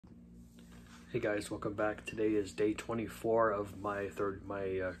Hey guys, welcome back. Today is day 24 of my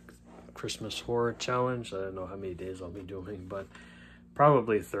Christmas horror challenge. I don't know how many days I'll be doing, but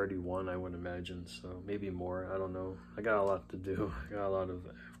probably 31, I would imagine. So maybe more. I don't know. I got a lot to do. I got a lot of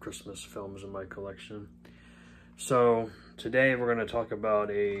Christmas films in my collection. So today we're going to talk about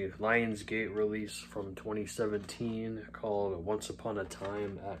a Lionsgate release from 2017 called Once Upon a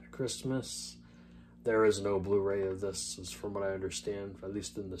Time at Christmas. There is no Blu-ray of this, is from what I understand, at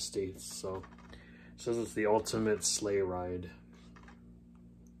least in the States. So it says it's the ultimate sleigh ride.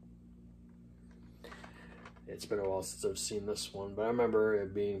 It's been a while since I've seen this one, but I remember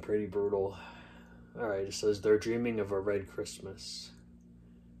it being pretty brutal. Alright, it says they're dreaming of a red Christmas.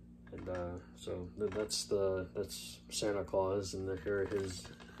 And so that's Santa Claus, and here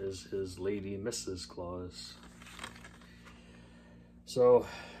his lady, Mrs. Claus. So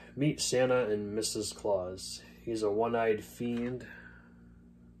meet Santa and Mrs. Claus. He's a one-eyed fiend.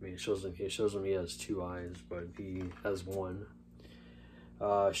 I mean, it shows him he has two eyes, but he has one.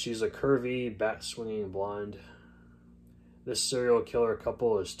 She's a curvy, bat-swinging blonde. This serial killer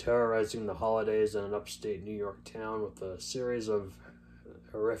couple is terrorizing the holidays in an upstate New York town with a series of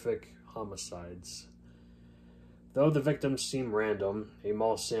horrific homicides. Though the victims seem random, a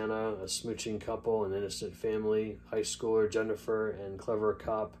mall Santa, a smooching couple, an innocent family, high schooler Jennifer, and clever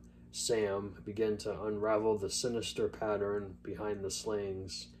cop Sam begin to unravel the sinister pattern behind the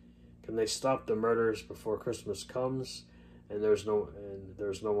slayings. Can they stop the murders before Christmas comes and there's no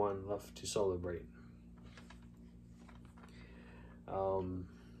one left to celebrate? All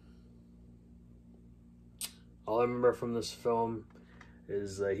I remember from this film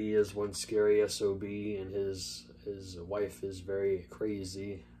is that he is one scary SOB and his wife is very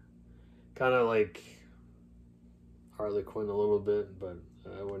crazy. Kind of like Harley Quinn a little bit, but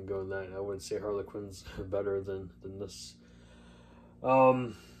I wouldn't go in that. I wouldn't say Harley Quinn's better than this.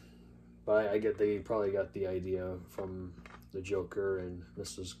 But I get they probably got the idea from the Joker and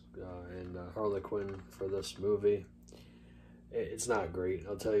Harley Quinn for this movie. It's not great,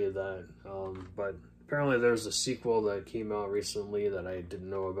 I'll tell you that. But apparently there's a sequel that came out recently that I didn't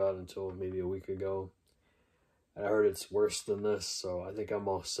know about until maybe a week ago. I heard it's worse than this, so I think I'm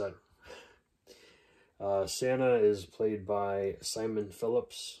all set. Santa is played by Simon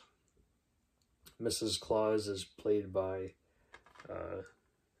Phillips. Mrs. Claus is played by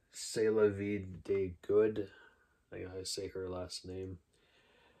Cela Vide Good. I gotta say her last name.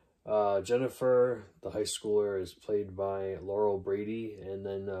 Jennifer, the high schooler, is played by Laurel Brady, and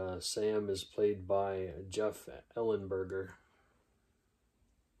then Sam is played by Jeff Ellenberger.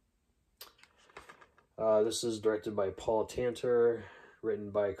 This is directed by Paul Tanter,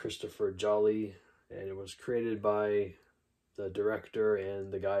 written by Christopher Jolly, and it was created by the director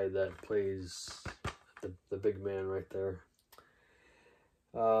and the guy that plays the big man right there.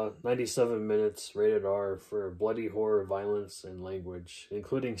 97 minutes, rated R, for bloody horror, violence, and language,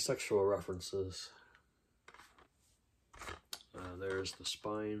 including sexual references. There's the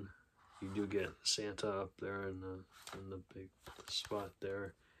spine. You do get Santa up there in the big spot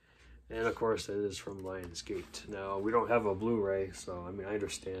there. And of course, it is from Lionsgate. Now, we don't have a Blu-ray, so I mean, I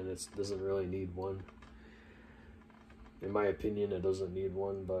understand it doesn't really need one. In my opinion, it doesn't need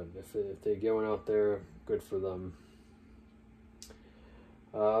one, but if they get one out there, good for them.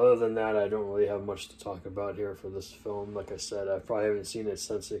 Other than that, I don't really have much to talk about here for this film. Like I said, I probably haven't seen it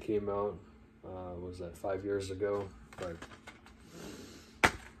since it came out. Was that 5 years ago? But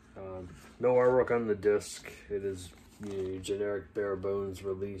no artwork on the disc. It is generic bare bones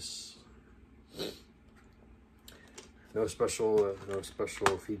release. No special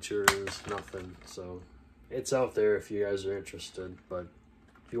features, nothing. So it's out there if you guys are interested. But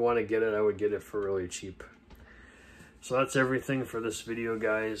if you want to get it, I would get it for really cheap. So that's everything for this video,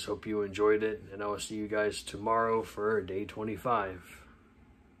 guys. Hope you enjoyed it, and I will see you guys tomorrow for day 25.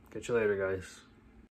 Catch you later, guys.